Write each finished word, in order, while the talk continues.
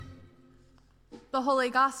The Holy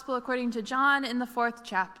Gospel according to John in the 4th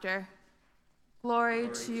chapter. Glory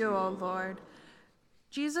to you, O Lord.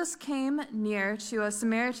 Jesus came near to a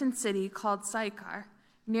Samaritan city called Sychar,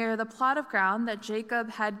 near the plot of ground that Jacob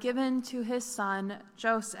had given to his son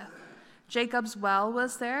Joseph. Jacob's well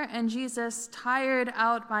was there, and Jesus, tired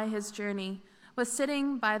out by his journey, was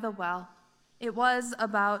sitting by the well. It was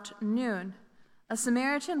about noon. A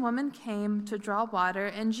Samaritan woman came to draw water,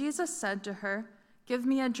 and Jesus said to her, "Give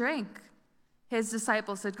me a drink." His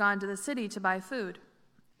disciples had gone to the city to buy food.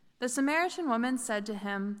 The Samaritan woman said to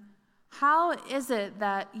him, "How is it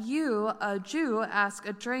that you, a Jew, ask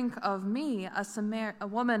a drink of me, a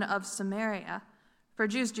woman of Samaria?" For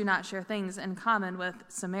Jews do not share things in common with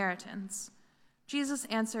Samaritans. Jesus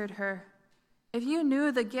answered her, "If you knew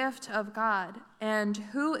the gift of God and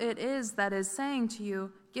who it is that is saying to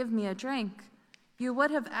you, 'Give me a drink,' you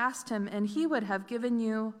would have asked him, and he would have given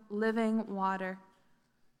you living water."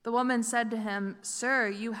 The woman said to him, "Sir,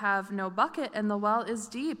 you have no bucket, and the well is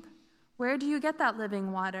deep. Where do you get that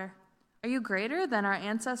living water? Are you greater than our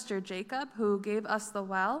ancestor Jacob, who gave us the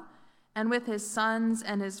well, and with his sons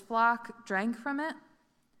and his flock drank from it?"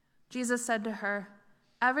 Jesus said to her,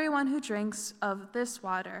 "Everyone who drinks of this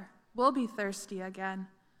water will be thirsty again,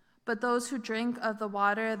 but those who drink of the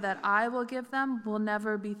water that I will give them will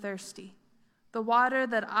never be thirsty. The water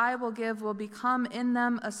that I will give will become in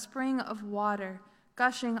them a spring of water,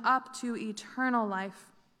 gushing up to eternal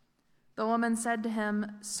life." The woman said to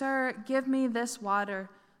him, "Sir, give me this water,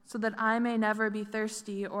 so that I may never be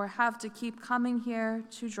thirsty or have to keep coming here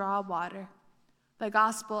to draw water." The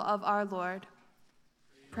Gospel of our Lord.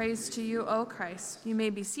 Praise to you, O Christ. You may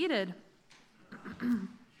be seated.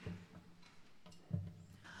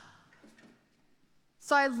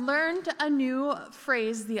 So I learned a new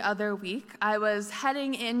phrase the other week. I was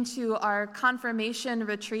heading into our confirmation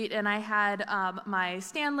retreat, and I had my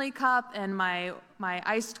Stanley cup and my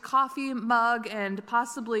iced coffee mug and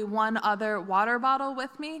possibly one other water bottle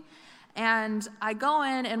with me. And I go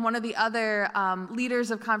in, and one of the other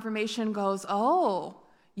leaders of confirmation goes, "Oh,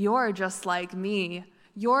 you're just like me.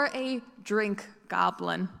 You're a drink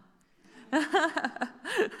goblin."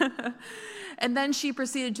 And then she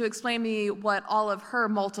proceeded to explain to me what all of her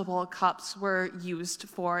multiple cups were used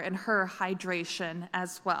for and her hydration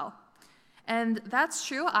as well. And that's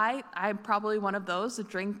true. I'm probably one of those, a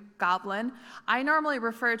drink goblin. I normally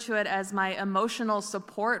refer to it as my emotional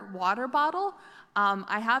support water bottle.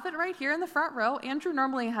 I have it right here in the front row. Andrew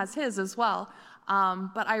normally has his as well.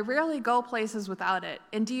 But I rarely go places without it.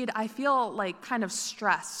 Indeed, I feel like kind of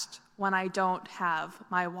stressed when I don't have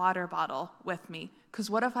my water bottle with me.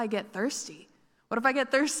 Because what if I get thirsty? What if I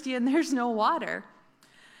get thirsty and there's no water?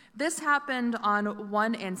 This happened on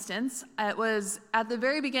one instance. It was at the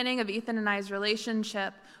very beginning of Ethan and I's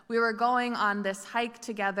relationship. We were going on this hike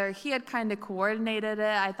together. He had kind of coordinated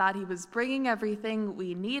it. I thought he was bringing everything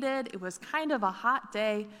we needed. It was kind of a hot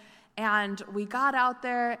day. And we got out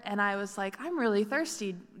there, and I was like, "I'm really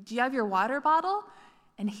thirsty. Do you have your water bottle?"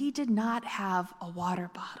 And he did not have a water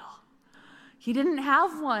bottle. He didn't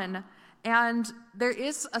have one. And there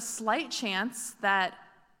is a slight chance that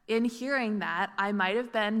in hearing that, I might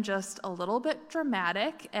have been just a little bit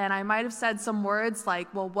dramatic, and I might have said some words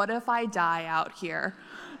like, "Well, what if I die out here?"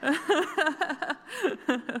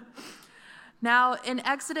 Now, in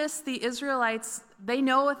Exodus, the Israelites, they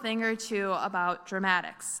know a thing or two about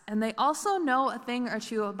dramatics, and they also know a thing or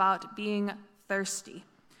two about being thirsty.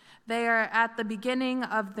 They are at the beginning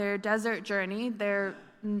of their desert journey. They're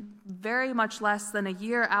very much less than a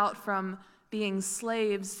year out from being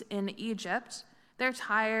slaves in Egypt. They're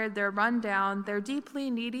tired, they're run down, they're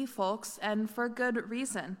deeply needy folks, and for good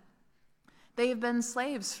reason. They've been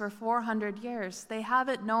slaves for 400 years. They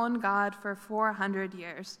haven't known God for 400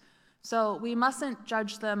 years. So we mustn't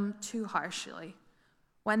judge them too harshly.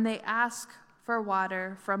 When they ask for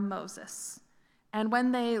water from Moses, and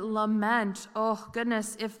when they lament, "Oh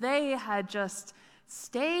goodness, if they had just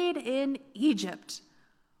stayed in Egypt,"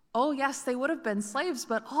 oh yes, they would have been slaves,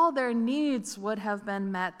 but all their needs would have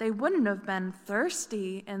been met. They wouldn't have been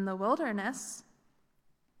thirsty in the wilderness.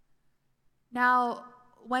 Now,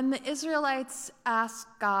 when the Israelites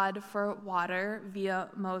asked God for water via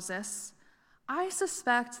Moses, I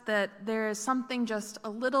suspect that there is something just a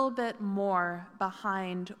little bit more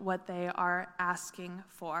behind what they are asking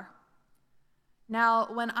for.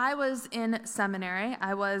 Now, when I was in seminary,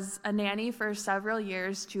 I was a nanny for several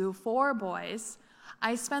years to 4 boys.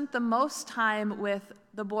 I spent the most time with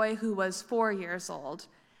the boy who was 4 years old.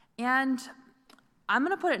 And I'm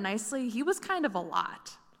going to put it nicely, he was kind of a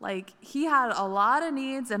lot. Like, he had a lot of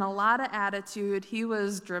needs and a lot of attitude. He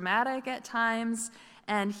was dramatic at times,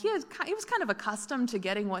 and he was kind of accustomed to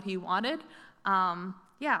getting what he wanted.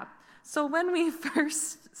 So when we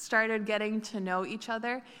first started getting to know each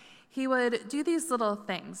other, he would do these little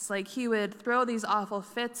things. Like he would throw these awful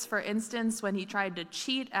fits, for instance, when he tried to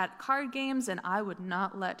cheat at card games, and I would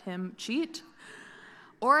not let him cheat.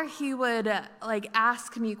 Or he would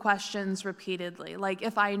ask me questions repeatedly, like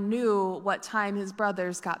if I knew what time his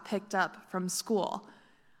brothers got picked up from school.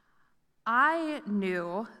 I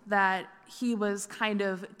knew that he was kind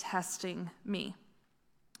of testing me.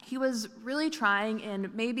 He was really trying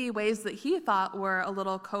in maybe ways that he thought were a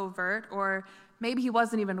little covert, or maybe he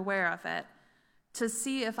wasn't even aware of it, to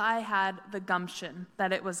see if I had the gumption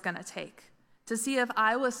that it was going to take, to see if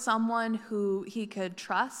I was someone who he could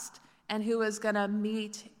trust and who was going to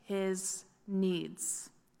meet his needs.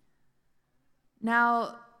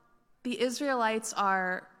 Now, the Israelites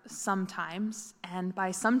are sometimes, and by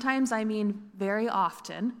sometimes I mean very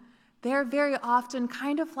often, they're very often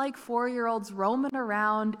kind of like 4-year-olds roaming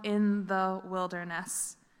around in the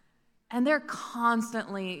wilderness. And they're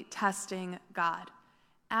constantly testing God,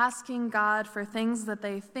 asking God for things that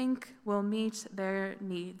they think will meet their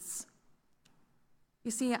needs. You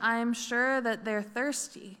see, I'm sure that they're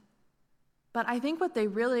thirsty, but I think what they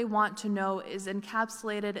really want to know is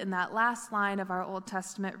encapsulated in that last line of our Old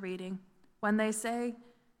Testament reading, when they say,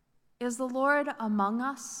 "Is the Lord among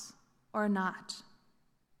us or not?"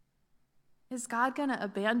 Is God going to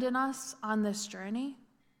abandon us on this journey?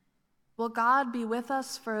 Will God be with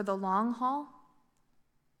us for the long haul?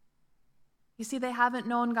 You see, they haven't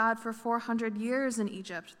known God for 400 years in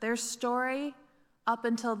Egypt. Their story, up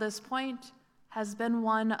until this point, has been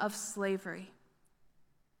one of slavery.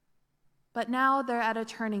 But now they're at a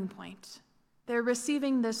turning point. They're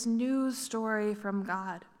receiving this new story from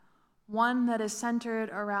God, one that is centered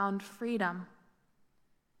around freedom.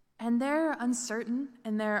 And they're uncertain,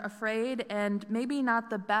 and they're afraid, and maybe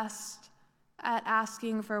not the best at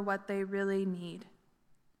asking for what they really need.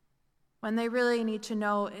 When they really need to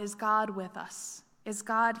know, is God with us? Is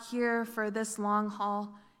God here for this long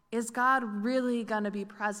haul? Is God really going to be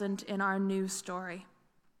present in our new story?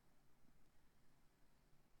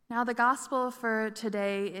 Now, the gospel for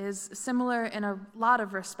today is similar in a lot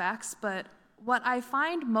of respects, but what I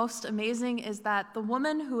find most amazing is that the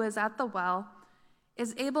woman who is at the well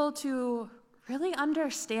is able to really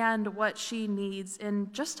understand what she needs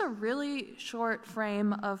in just a really short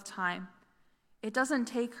frame of time. It doesn't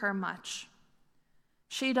take her much.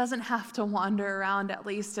 She doesn't have to wander around, at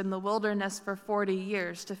least in the wilderness, for 40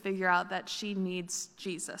 years to figure out that she needs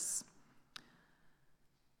Jesus.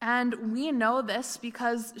 And we know this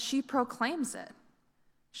because she proclaims it.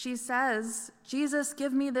 She says, "Jesus,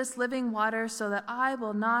 give me this living water so that I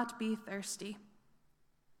will not be thirsty."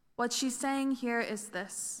 What she's saying here is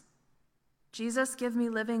this: Jesus, give me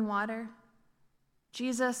living water.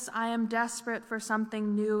 Jesus, I am desperate for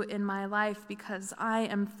something new in my life because I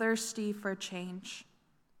am thirsty for change.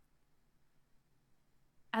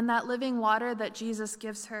 And that living water that Jesus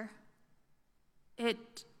gives her,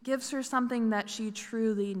 it gives her something that she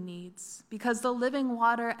truly needs, because the living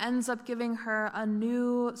water ends up giving her a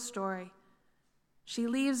new story. She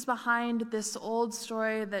leaves behind this old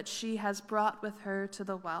story that she has brought with her to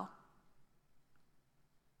the well.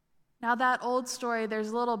 Now, that old story, there's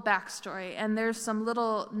a little backstory, and there's some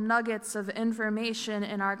little nuggets of information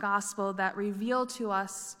in our gospel that reveal to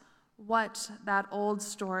us what that old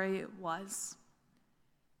story was.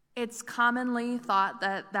 It's commonly thought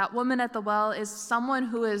that that woman at the well is someone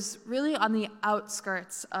who is really on the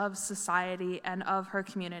outskirts of society and of her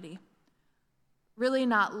community, really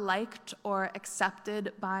not liked or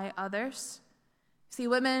accepted by others. See,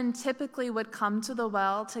 women typically would come to the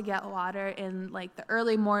well to get water in like the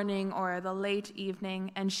early morning or the late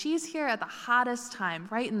evening, and she's here at the hottest time,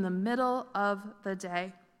 right in the middle of the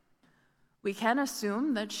day. We can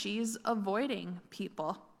assume that she's avoiding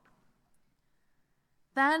people.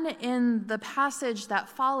 Then in the passage that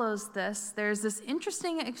follows this, there's this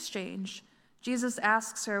interesting exchange. Jesus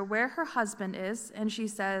asks her where her husband is, and she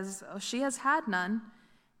says, "Oh, she has had none."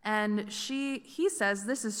 And he says,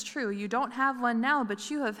 "This is true. You don't have one now, but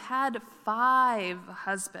you have had 5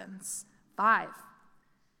 husbands. 5.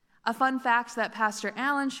 A fun fact that Pastor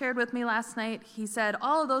Allen shared with me last night, he said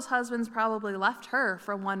all of those husbands probably left her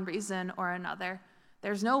for one reason or another.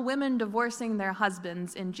 There's no women divorcing their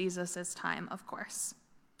husbands in Jesus' time, of course.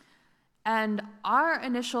 And our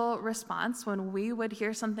initial response when we would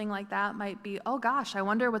hear something like that might be, oh gosh, I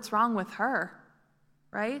wonder what's wrong with her,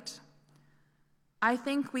 right? I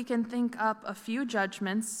think we can think up a few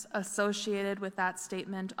judgments associated with that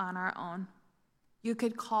statement on our own. You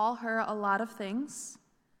could call her a lot of things,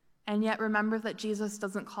 and yet remember that Jesus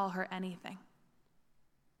doesn't call her anything.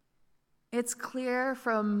 It's clear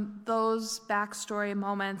from those backstory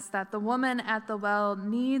moments that the woman at the well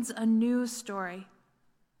needs a new story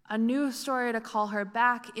to call her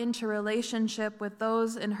back into relationship with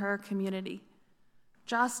those in her community,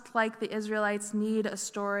 just like the Israelites need a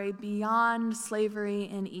story beyond slavery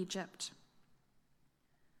in Egypt.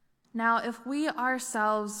 Now, if we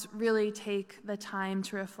ourselves really take the time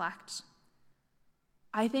to reflect,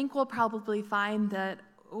 I think we'll probably find that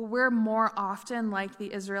we're more often like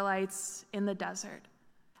the Israelites in the desert,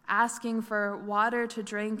 asking for water to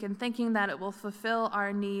drink and thinking that it will fulfill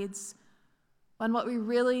our needs, when what we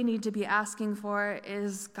really need to be asking for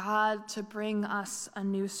is God to bring us a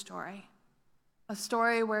new story, a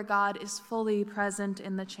story where God is fully present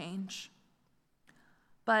in the change.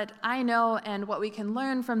 But I know, and what we can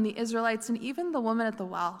learn from the Israelites and even the woman at the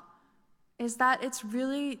well, is that it's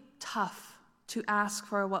really tough to ask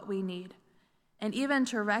for what we need, and even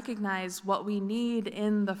to recognize what we need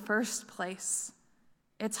in the first place.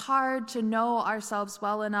 It's hard to know ourselves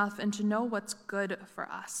well enough and to know what's good for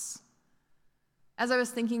us. As I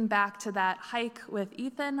was thinking back to that hike with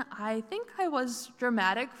Ethan, I think I was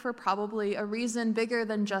dramatic for probably a reason bigger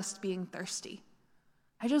than just being thirsty.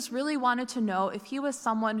 I just really wanted to know if he was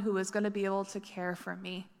someone who was going to be able to care for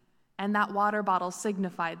me, and that water bottle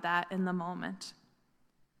signified that in the moment.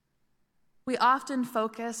 We often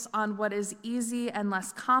focus on what is easy and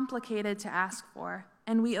less complicated to ask for,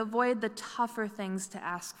 and we avoid the tougher things to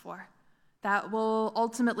ask for that will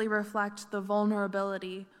ultimately reflect the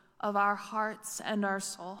vulnerability of our hearts and our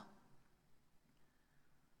soul.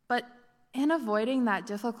 But in avoiding that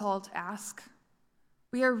difficult ask,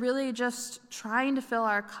 we are really just trying to fill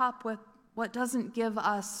our cup with what doesn't give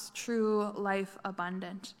us true life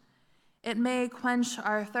abundant. It may quench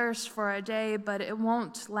our thirst for a day, but it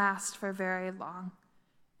won't last for very long.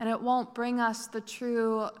 And it won't bring us the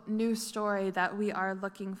true new story that we are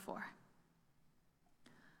looking for.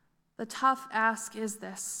 The tough ask is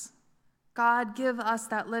this: God, give us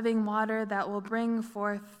that living water that will bring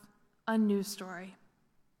forth a new story.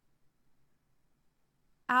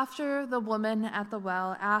 After the woman at the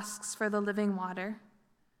well asks for the living water,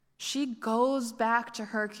 she goes back to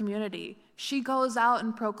her community. She goes out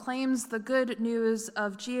and proclaims the good news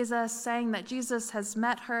of Jesus, saying that Jesus has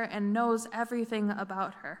met her and knows everything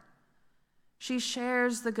about her. She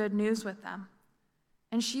shares the good news with them,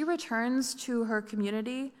 and she returns to her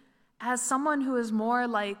community as someone who is more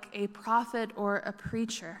like a prophet or a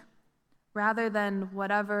preacher, rather than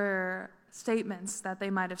whatever statements that they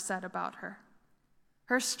might have said about her.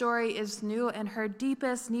 Her story is new, and her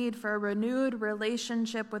deepest need for a renewed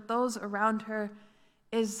relationship with those around her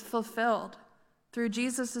is fulfilled through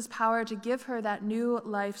Jesus' power to give her that new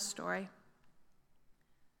life story.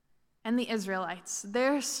 And the Israelites,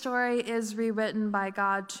 their story is rewritten by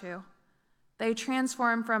God too. They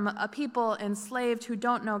transform from a people enslaved who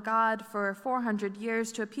don't know God for 400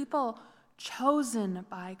 years to a people chosen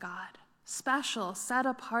by God, special, set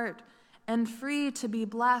apart, and free to be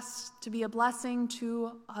blessed, to be a blessing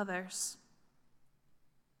to others.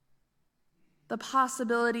 The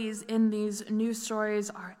possibilities in these new stories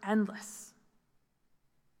are endless.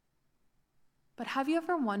 But have you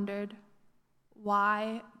ever wondered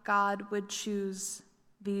why God would choose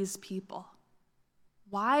these people?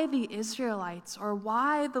 Why the Israelites, or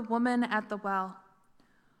why the woman at the well?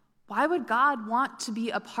 Why would God want to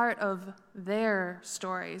be a part of their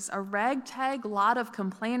stories? A ragtag lot of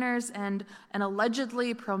complainers and an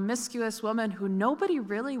allegedly promiscuous woman who nobody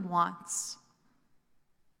really wants.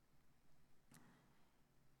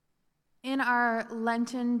 In our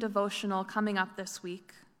Lenten devotional coming up this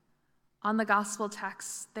week, on the gospel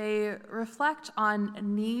texts, they reflect on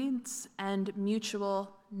needs and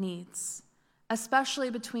mutual needs,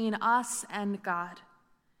 especially between us and God.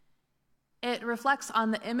 It reflects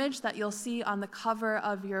on the image that you'll see on the cover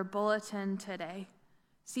of your bulletin today.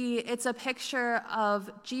 See, it's a picture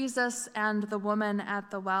of Jesus and the woman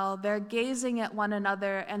at the well. They're gazing at one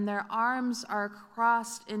another, and their arms are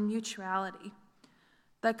crossed in mutuality.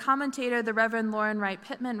 The commentator, the Reverend Lauren Wright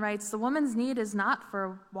Pittman, writes, "The woman's need is not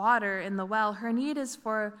for water in the well. Her need is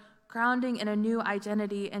for grounding in a new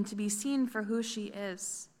identity and to be seen for who she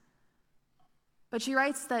is." But she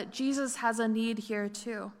writes that Jesus has a need here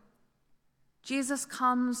too. Jesus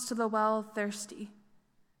comes to the well thirsty,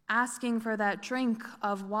 asking for that drink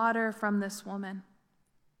of water from this woman.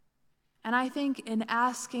 And I think in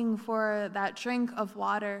asking for that drink of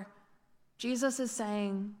water, Jesus is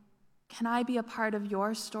saying, can I be a part of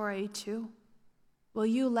your story too? Will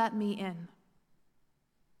you let me in?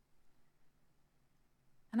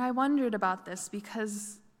 And I wondered about this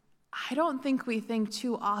because I don't think we think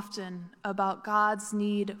too often about God's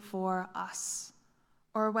need for us,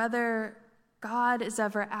 or whether God is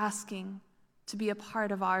ever asking to be a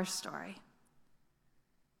part of our story.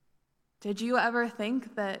 Did you ever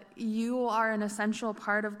think that you are an essential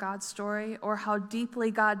part of God's story, or how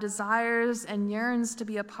deeply God desires and yearns to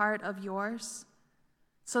be a part of yours?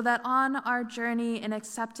 So that on our journey in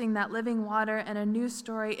accepting that living water and a new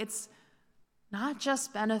story, it's not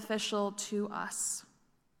just beneficial to us.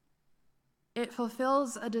 It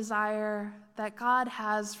fulfills a desire that God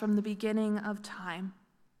has from the beginning of time,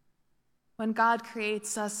 when God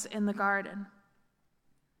creates us in the garden.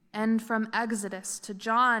 And from Exodus to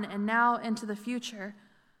John and now into the future,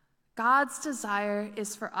 God's desire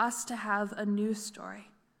is for us to have a new story,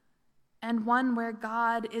 and one where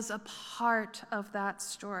God is a part of that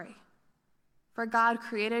story. For God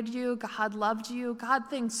created you, God loved you, God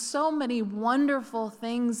thinks so many wonderful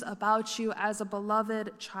things about you as a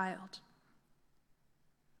beloved child.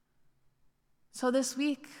 So this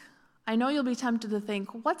week, I know you'll be tempted to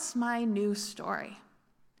think, what's my new story?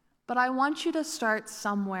 But I want you to start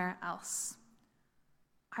somewhere else.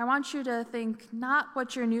 I want you to think not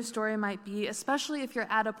what your new story might be, especially if you're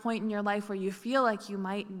at a point in your life where you feel like you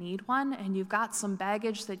might need one and you've got some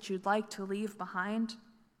baggage that you'd like to leave behind.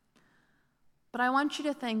 But I want you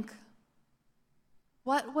to think,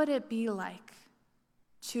 what would it be like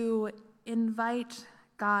to invite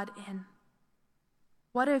God in?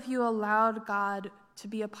 What if you allowed God to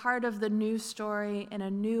be a part of the new story in a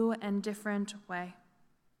new and different way?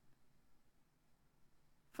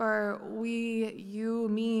 For we, you,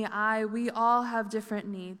 me, I, we all have different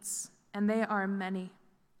needs, and they are many,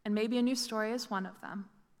 and maybe a new story is one of them.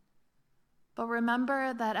 But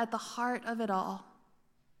remember that at the heart of it all,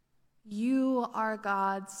 you are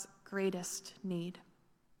God's greatest need.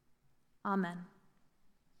 Amen.